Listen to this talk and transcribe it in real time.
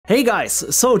Hey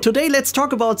guys, so today let's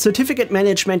talk about certificate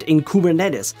management in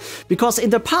Kubernetes, because in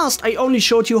the past I only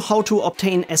showed you how to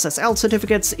obtain SSL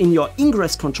certificates in your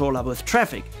Ingress controller with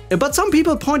Traefik. But some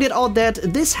people pointed out that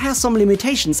this has some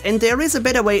limitations and there is a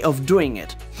better way of doing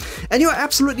it. And you're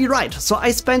absolutely right, so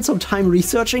I spent some time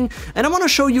researching and I want to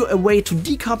show you a way to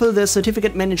decouple the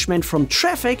certificate management from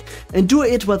Traefik and do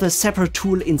it with a separate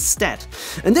tool instead.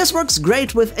 And this works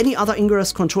great with any other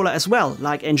Ingress controller as well,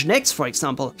 like Nginx for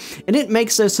example, and it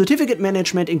makes the certificate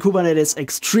management in Kubernetes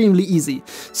extremely easy.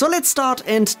 So let's start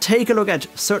and take a look at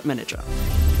Cert-Manager.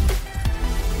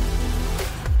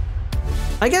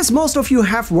 I guess most of you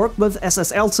have worked with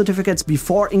SSL certificates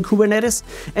before in Kubernetes,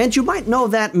 and you might know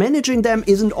that managing them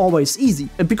isn't always easy,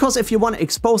 because if you want to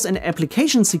expose an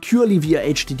application securely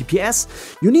via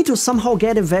HTTPS, you need to somehow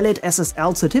get a valid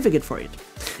SSL certificate for it.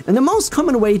 And the most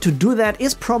common way to do that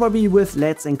is probably with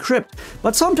Letsencrypt,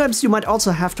 but sometimes you might also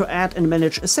have to add and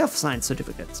manage self-signed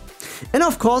certificates. And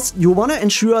of course, you want to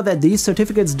ensure that these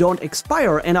certificates don't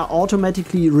expire and are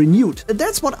automatically renewed.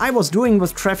 That's what I was doing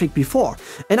with Traefik before,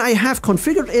 and I have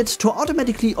configured it to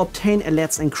automatically obtain a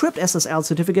Letsencrypt SSL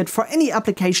certificate for any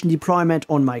application deployment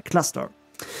on my cluster.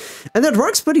 And that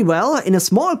works pretty well in a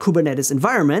small Kubernetes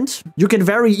environment. You can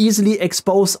very easily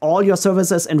expose all your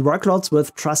services and workloads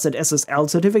with trusted SSL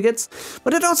certificates,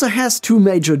 but it also has two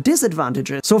major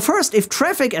disadvantages. So first, if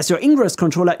Traefik as your Ingress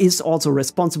controller is also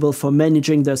responsible for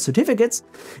managing the certificates,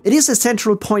 it is a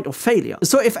central point of failure.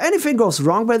 So if anything goes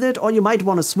wrong with it, or you might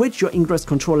want to switch your Ingress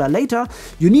controller later,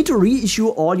 you need to reissue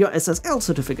all your SSL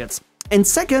certificates. And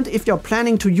second, if you're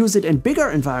planning to use it in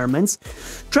bigger environments,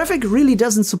 Traefik really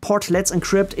doesn't support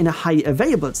Letsencrypt in a high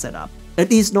available setup, at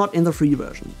least not in the free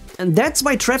version. And that's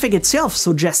why Traefik itself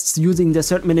suggests using the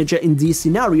Cert-Manager in these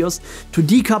scenarios to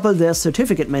decouple their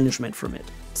certificate management from it.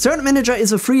 Cert-Manager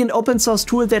is a free and open source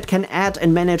tool that can add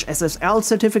and manage SSL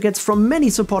certificates from many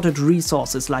supported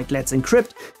resources like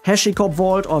Letsencrypt, HashiCorp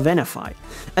Vault or Venafi.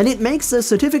 And it makes the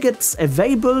certificates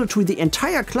available to the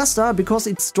entire cluster because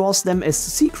it stores them as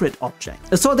secret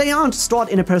objects. So they aren't stored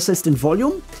in a persistent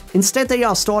volume, instead they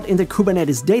are stored in the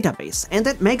Kubernetes database, and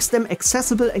that makes them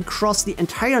accessible across the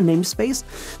entire namespace,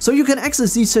 so you can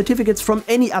access these certificates from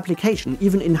any application,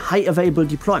 even in high available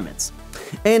deployments.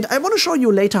 And I want to show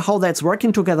you later how that's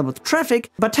working together with Traefik,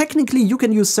 but technically you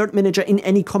can use Cert-Manager in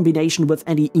any combination with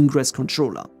any Ingress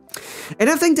controller. And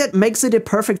I think that makes it a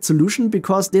perfect solution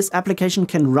because this application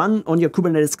can run on your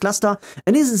Kubernetes cluster,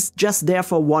 and this is just there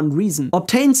for one reason: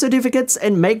 obtain certificates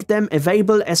and make them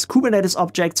available as Kubernetes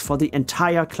objects for the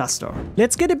entire cluster.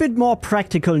 Let's get a bit more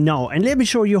practical now, and let me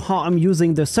show you how I'm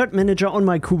using the Cert-Manager on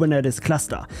my Kubernetes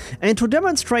cluster. And to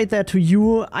demonstrate that to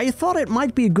you, I thought it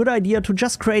might be a good idea to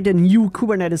just create a new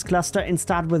Kubernetes cluster and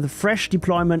start with a fresh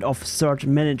deployment of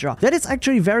Cert-Manager. That is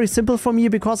actually very simple for me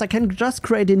because I can just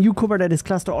create a new Kubernetes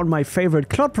cluster on my favorite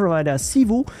cloud provider,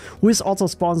 Civo, who is also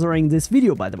sponsoring this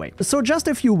video, by the way. So just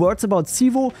a few words about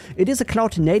Civo. It is a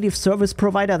cloud native service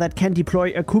provider that can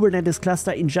deploy a Kubernetes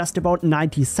cluster in just about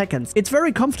 90 seconds. It's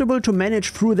very comfortable to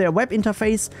manage through their web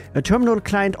interface, a terminal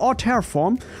client or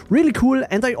Terraform. Really cool,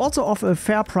 and they also offer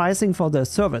fair pricing for their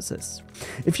services.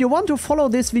 If you want to follow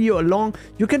this video along,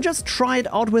 you can just try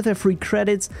it out with the free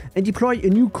credits and deploy a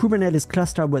new Kubernetes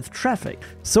cluster with Traefik.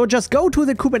 So just go to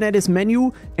the Kubernetes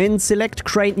menu and select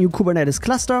Create New Kubernetes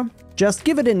Cluster. Just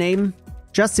give it a name,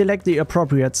 just select the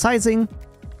appropriate sizing.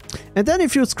 And then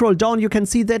if you scroll down, you can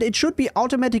see that it should be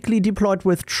automatically deployed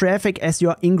with Traefik as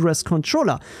your Ingress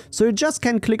controller. So you just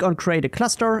can click on Create a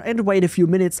Cluster and wait a few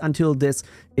minutes until this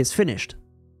is finished.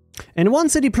 And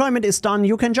once the deployment is done,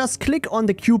 you can just click on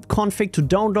the kube config to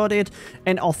download it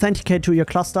and authenticate to your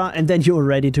cluster, and then you're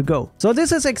ready to go. So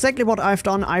this is exactly what I've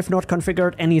done. I've not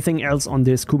configured anything else on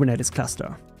this Kubernetes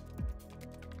cluster.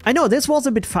 I know this was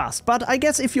a bit fast, but I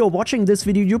guess if you're watching this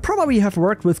video, you probably have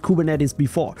worked with Kubernetes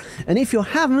before. And if you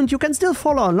haven't, you can still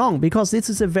follow along, because this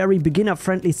is a very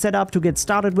beginner-friendly setup to get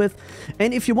started with.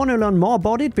 And if you want to learn more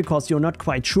about it, because you're not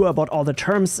quite sure about all the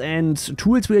terms and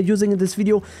tools we are using in this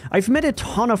video, I've made a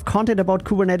ton of content about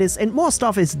Kubernetes, and more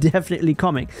stuff is definitely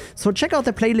coming. So check out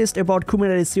the playlist about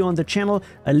Kubernetes here on the channel.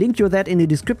 I'll link you that in the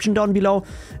description down below.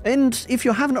 And if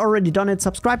you haven't already done it,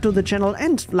 subscribe to the channel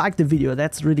and like the video.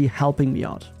 That's really helping me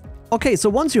out. Okay, so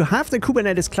once you have the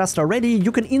Kubernetes cluster ready,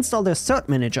 you can install the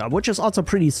Cert-Manager, which is also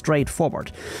pretty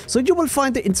straightforward. So you will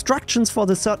find the instructions for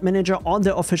the Cert-Manager on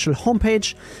the official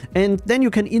homepage, and then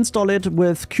you can install it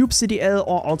with kubectl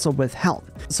or also with Helm.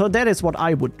 So that is what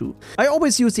I would do. I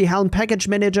always use the Helm package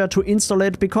manager to install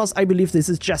it because I believe this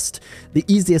is just the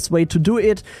easiest way to do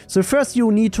it. So first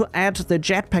you need to add the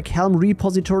Jetpack Helm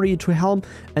repository to Helm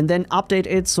and then update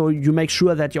it so you make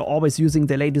sure that you're always using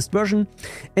the latest version.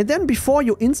 And then before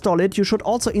you install it, you should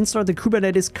also install the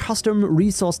Kubernetes custom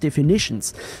resource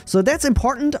definitions. So that's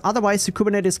important, otherwise the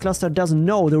Kubernetes cluster doesn't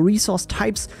know the resource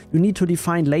types you need to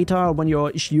define later when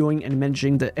you're issuing and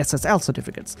managing the SSL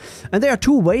certificates. And there are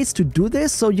two ways to do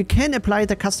this. So you can apply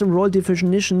the custom role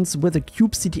definitions with a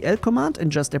kubectl command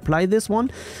and just apply this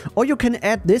one, or you can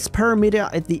add this parameter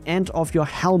at the end of your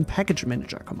Helm package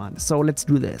manager command. So let's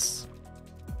do this.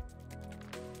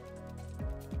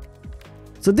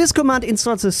 So this command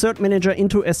installs the Cert-Manager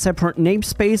into a separate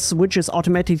namespace, which is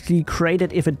automatically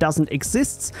created if it doesn't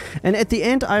exist. And at the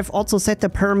end, I've also set the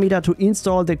parameter to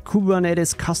install the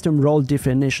Kubernetes custom role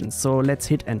definitions. So let's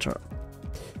hit enter.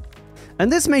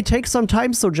 And this may take some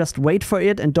time, so just wait for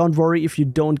it and don't worry if you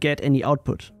don't get any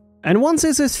output. And once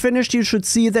this is finished, you should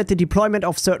see that the deployment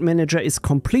of Cert-Manager is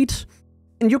complete.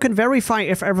 And you can verify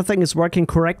if everything is working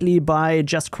correctly by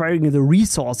just querying the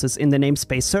resources in the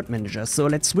namespace Cert-Manager. So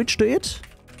let's switch to it.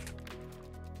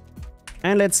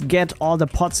 And let's get all the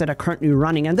pods that are currently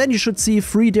running. And then you should see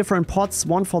 3 different pods,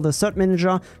 one for the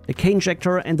Cert-Manager, the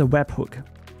K-injector, and the webhook.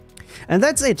 And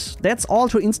that's it. That's all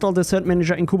to install the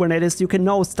Cert-Manager in Kubernetes. You can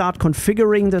now start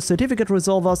configuring the certificate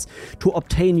resolvers to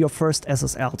obtain your first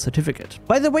SSL certificate.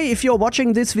 By the way, if you're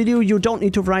watching this video, you don't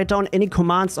need to write down any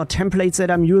commands or templates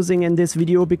that I'm using in this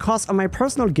video, because on my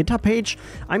personal GitHub page,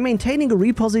 I'm maintaining a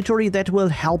repository that will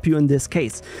help you in this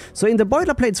case. So in the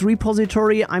boilerplates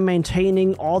repository, I'm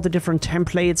maintaining all the different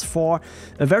templates for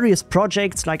various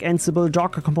projects like Ansible,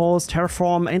 Docker Compose,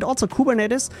 Terraform, and also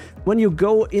Kubernetes. When you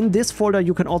go in this folder,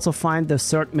 you can also find the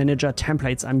Cert-Manager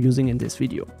templates I'm using in this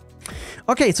video.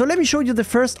 Okay, so let me show you the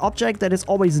first object that is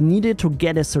always needed to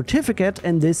get a certificate,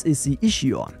 and this is the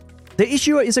issuer. The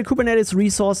issuer is a Kubernetes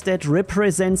resource that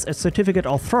represents a certificate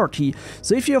authority.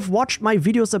 So if you have watched my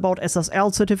videos about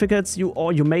SSL certificates,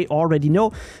 you may already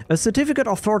know, a certificate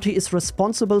authority is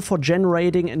responsible for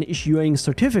generating and issuing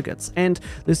certificates. And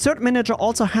the Cert-Manager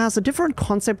also has a different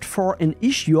concept for an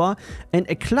issuer and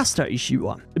a cluster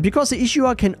issuer. Because the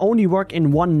issuer can only work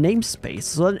in one namespace.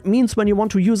 So that means when you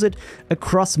want to use it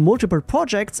across multiple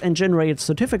projects and generate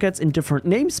certificates in different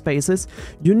namespaces,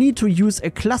 you need to use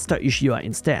a cluster issuer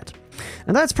instead.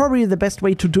 And that's probably the best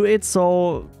way to do it,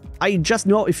 so I just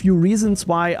know a few reasons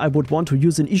why I would want to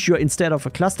use an issuer instead of a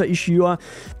cluster issuer,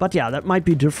 but yeah, that might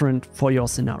be different for your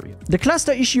scenario. The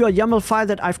cluster issuer YAML file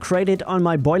that I've created on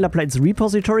my boilerplates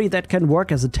repository that can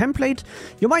work as a template.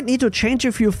 You might need to change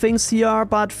a few things here,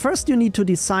 but first you need to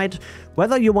decide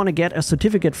whether you want to get a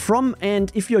certificate from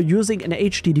and if you're using an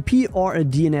HTTP or a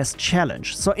DNS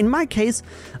challenge. So in my case,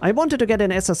 I wanted to get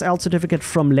an SSL certificate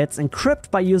from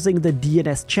Letsencrypt by using the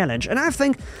DNS challenge, and I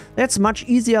think that's much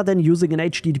easier than using an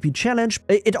HTTP challenge.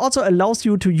 It also allows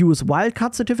you to use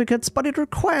wildcard certificates, but it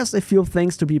requires a few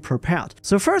things to be prepared.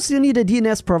 So first you need a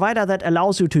DNS provider that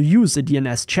allows you to use a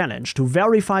DNS challenge to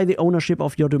verify the ownership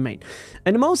of your domain.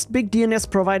 And most big DNS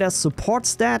providers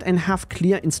supports that and have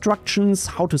clear instructions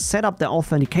how to set up the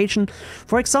authentication.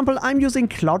 For example, I'm using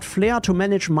Cloudflare to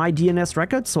manage my DNS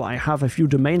records, so I have a few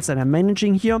domains that I'm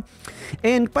managing here.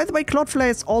 And by the way, Cloudflare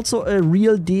is also a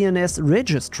real DNS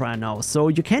registrar now, so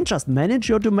you can't just manage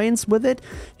your domains with it,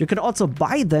 you can also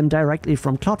buy them directly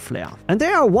from Cloudflare. And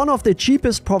they are one of the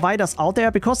cheapest providers out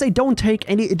there because they don't take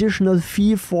any additional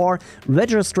fee for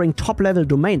registering top-level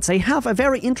domains. They have a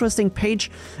very interesting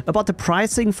page about the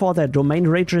pricing for their domain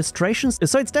registrations,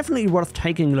 so it's definitely worth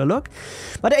taking a look.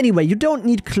 But anyway, you don't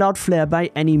need Cloudflare by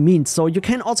any means, so you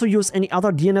can also use any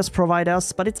other DNS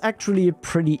providers, but it's actually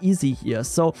pretty easy here.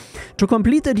 So to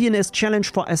complete the DNS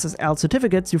challenge for SSL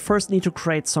certificates, you first need to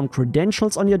create some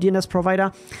credentials on your DNS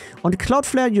provider. On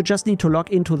Cloudflare, you just need to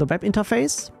log into the web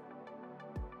interface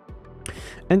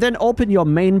and then open your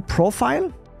main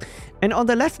profile. And on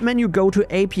the left menu, go to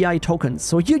API tokens.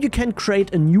 So here you can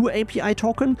create a new API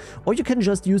token, or you can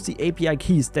just use the API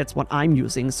keys. That's what I'm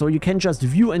using. So you can just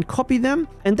view and copy them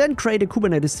and then create a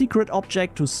Kubernetes secret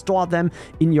object to store them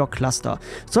in your cluster.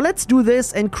 So let's do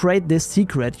this and create this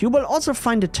secret. You will also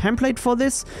find a template for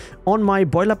this on my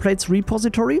boilerplates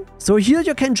repository. So here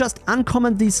you can just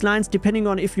uncomment these lines depending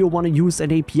on if you want to use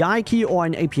an API key or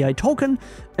an API token,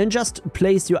 and just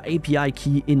place your API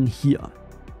key in here.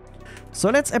 So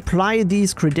let's apply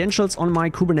these credentials on my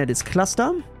Kubernetes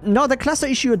cluster. Now the cluster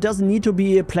issuer doesn't need to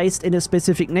be placed in a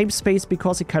specific namespace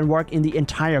because it can work in the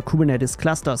entire Kubernetes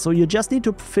cluster. So you just need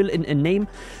to fill in a name.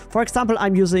 For example,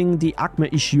 I'm using the ACME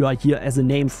issuer here as a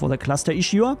name for the cluster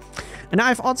issuer. And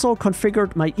I've also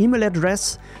configured my email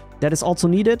address. That is also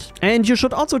needed. And you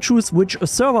should also choose which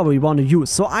server we want to use.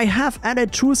 So I have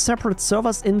added 2 separate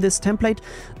servers in this template,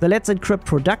 the Letsencrypt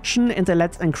production and the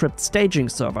Letsencrypt staging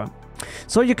server.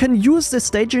 So you can use the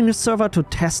staging server to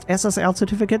test SSL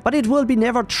certificate, but it will be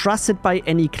never trusted by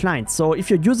any client. So if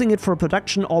you're using it for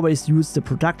production, always use the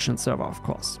production server, of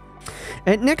course.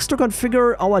 And next, to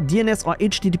configure our DNS or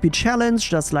HTTP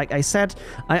challenge, just like I said,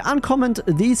 I uncomment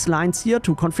these lines here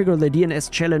to configure the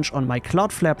DNS challenge on my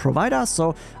Cloudflare provider.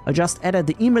 So I just added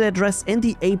the email address and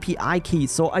the API key.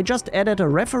 So I just added a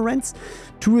reference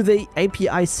to the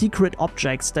API secret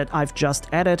objects that I've just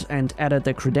added and added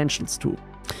the credentials to.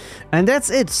 And that's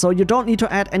it, so you don't need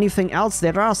to add anything else.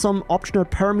 There are some optional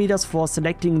parameters for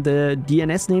selecting the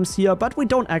DNS names here, but we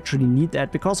don't actually need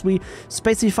that because we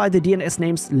specify the DNS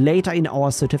names later in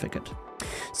our certificate.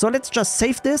 So let's just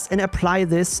save this and apply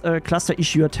this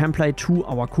ClusterIssuer template to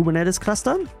our Kubernetes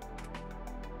cluster.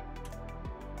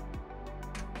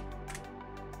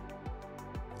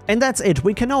 And that's it.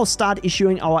 We can now start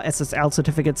issuing our SSL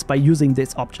certificates by using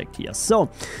this object here. So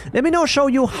let me now show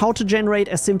you how to generate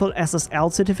a simple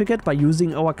SSL certificate by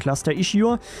using our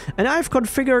ClusterIssuer. And I've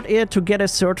configured it to get a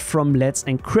cert from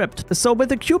Letsencrypt. So with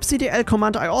the kubectl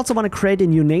command, I also want to create a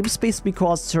new namespace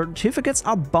because certificates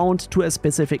are bound to a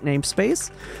specific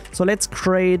namespace. So let's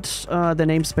create the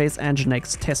namespace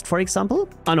nginx test, for example.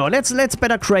 Oh no, let's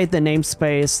better create the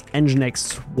namespace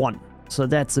nginx1. So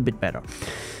that's a bit better.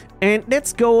 And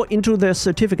let's go into the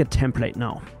certificate template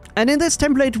now. And in this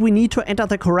template, we need to enter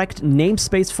the correct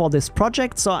namespace for this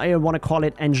project. So I want to call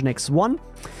it nginx1.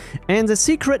 And the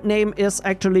secret name is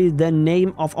actually the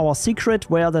name of our secret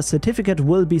where the certificate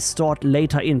will be stored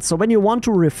later in. So when you want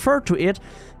to refer to it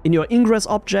in your ingress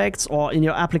objects or in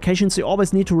your applications, you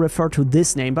always need to refer to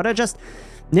this name. But I just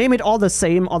name it all the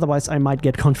same, otherwise I might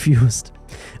get confused.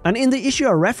 And in the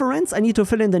issuer reference, I need to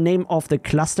fill in the name of the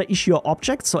cluster issuer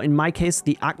object. So in my case,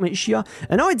 the ACMA issuer.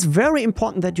 And now it's very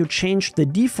important that you change the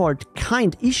default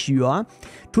kind issuer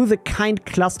to the kind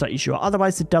cluster issuer.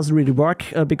 Otherwise, it doesn't really work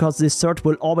because this cert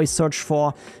will always search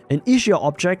for an issuer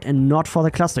object and not for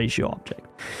the cluster issuer object.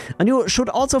 And you should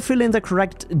also fill in the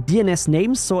correct DNS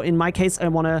names. So in my case, I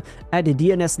want to add a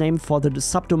DNS name for the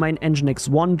subdomain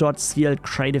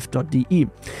nginx1.clcreative.de.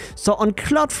 So on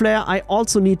Cloudflare, I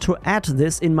also need to add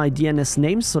this in my DNS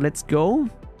names. So let's go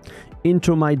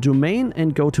into my domain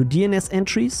and go to DNS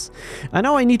entries. And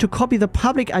now I need to copy the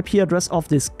public IP address of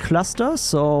this cluster.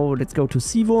 So let's go to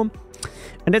Civo.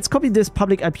 And let's copy this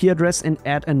public IP address and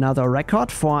add another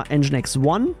record for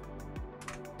nginx1.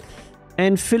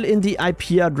 And fill in the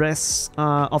IP address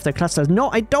of the cluster. No,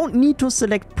 I don't need to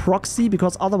select proxy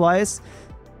because otherwise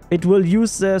it will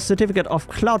use the certificate of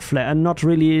Cloudflare and not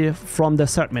really from the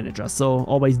Cert-Manager. So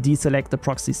always deselect the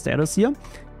proxy status here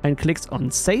and click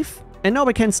on save. And now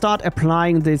we can start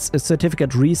applying this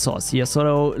certificate resource here.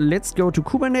 So let's go to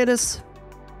Kubernetes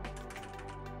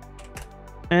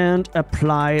and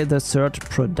apply the cert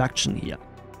production here.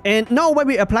 And now when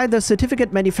we apply the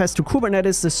certificate manifest to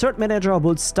Kubernetes, the Cert-Manager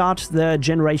will start the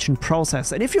generation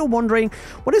process. And if you're wondering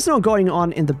what is now going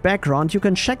on in the background, you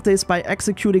can check this by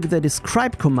executing the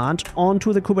describe command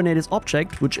onto the Kubernetes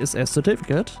object, which is a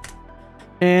certificate.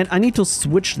 And I need to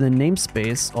switch the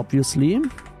namespace, obviously.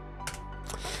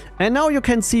 And now you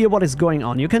can see what is going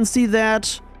on. You can see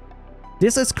that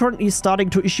this is currently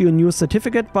starting to issue a new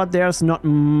certificate, but there's not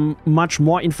much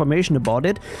more information about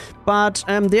it. But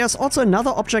there's also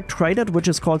another object created, which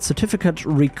is called certificate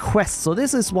request. So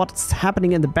this is what's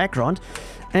happening in the background.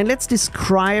 And let's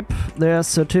describe the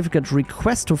certificate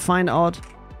request to find out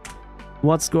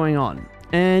what's going on.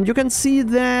 And you can see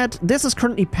that this is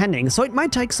currently pending. So it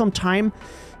might take some time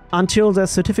until the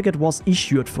certificate was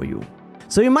issued for you.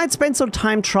 So you might spend some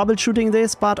time troubleshooting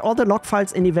this, but all the log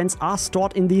files and events are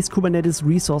stored in these Kubernetes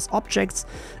resource objects,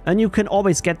 and you can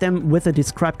always get them with the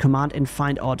describe command and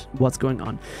find out what's going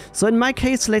on. So in my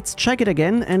case, let's check it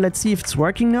again and let's see if it's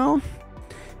working now.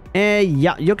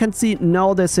 Yeah, you can see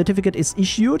now the certificate is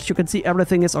issued. You can see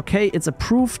everything is okay, it's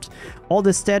approved, all the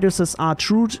statuses are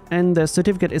true, and the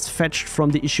certificate is fetched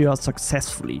from the issuer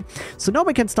successfully. So now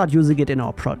we can start using it in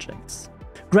our projects.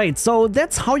 Great, so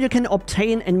that's how you can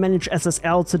obtain and manage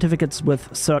SSL certificates with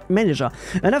Cert-Manager.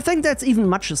 And I think that's even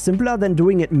much simpler than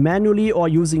doing it manually or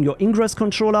using your Ingress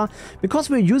controller. Because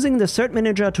we're using the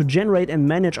Cert-Manager to generate and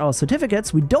manage our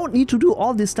certificates, we don't need to do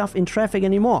all this stuff in Traefik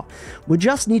anymore. We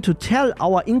just need to tell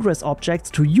our Ingress objects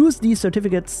to use these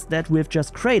certificates that we've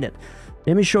just created.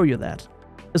 Let me show you that.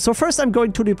 So first I'm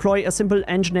going to deploy a simple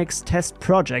Nginx test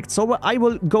project. So I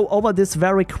will go over this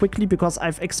very quickly because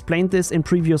I've explained this in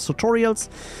previous tutorials.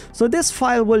 So this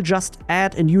file will just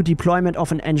add a new deployment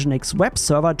of an Nginx web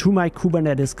server to my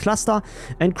Kubernetes cluster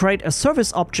and create a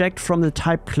service object from the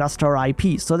type cluster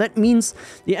IP. So that means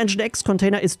the Nginx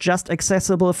container is just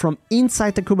accessible from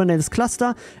inside the Kubernetes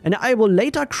cluster, and I will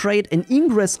later create an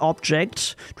ingress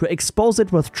object to expose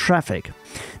it with Traefik.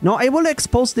 Now I will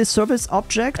expose this service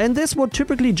object, and this would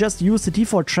typically just use the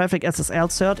default Traefik SSL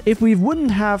cert if we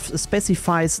wouldn't have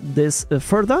specified this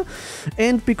further.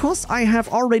 And because I have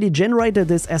already generated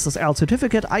this SSL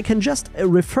certificate, I can just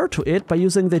refer to it by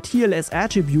using the TLS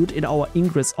attribute in our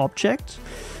ingress object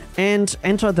and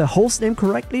enter the hostname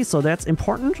correctly, so that's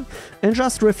important, and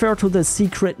just refer to the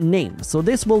secret name. So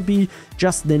this will be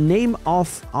just the name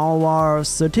of our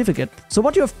certificate. So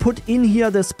what you have put in here,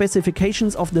 the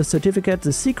specifications of the certificate,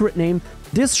 the secret name,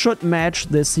 this should match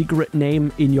the secret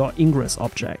name in your ingress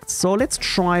object. So let's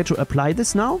try to apply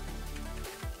this now.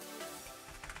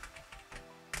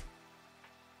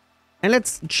 And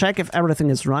let's check if everything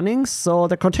is running. So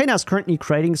the container is currently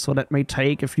creating, so that may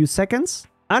take a few seconds.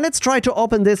 And let's try to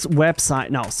open this website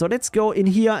now. So let's go in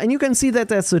here, and you can see that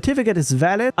the certificate is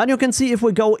valid. And you can see if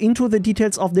we go into the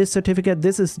details of this certificate,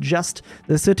 this is just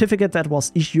the certificate that was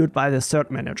issued by the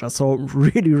Cert-Manager. So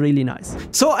really, really nice.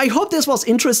 So I hope this was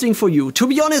interesting for you. To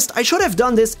be honest, I should have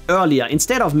done this earlier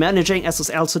instead of managing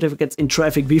SSL certificates in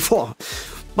Traefik before.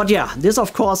 But yeah, this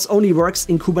of course only works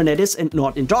in Kubernetes and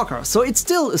not in Docker. So it's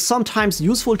still sometimes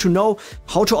useful to know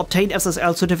how to obtain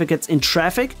SSL certificates in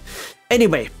Traefik.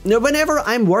 Anyway, whenever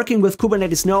I'm working with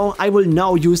Kubernetes now, I will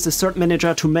now use the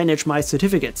Cert-Manager to manage my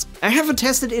certificates. I haven't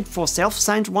tested it for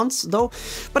self-signed ones though,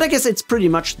 but I guess it's pretty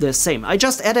much the same. I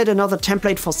just added another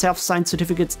template for self-signed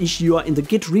certificates issuer in the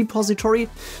Git repository,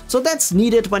 so that's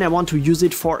needed when I want to use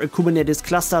it for a Kubernetes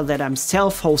cluster that I'm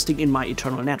self-hosting in my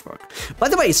internal network. By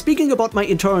the way, speaking about my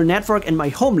internal network and my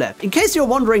home lab, in case you're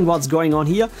wondering what's going on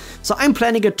here, so I'm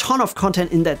planning a ton of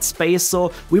content in that space,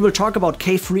 so we will talk about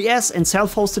K3s and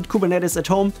self-hosted Kubernetes at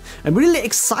home. I'm really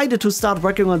excited to start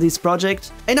working on this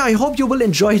project, and I hope you will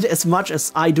enjoy it as much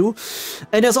as I do.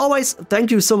 And as always, thank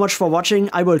you so much for watching.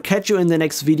 I will catch you in the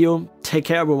next video. Take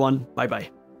care everyone. Bye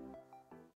bye.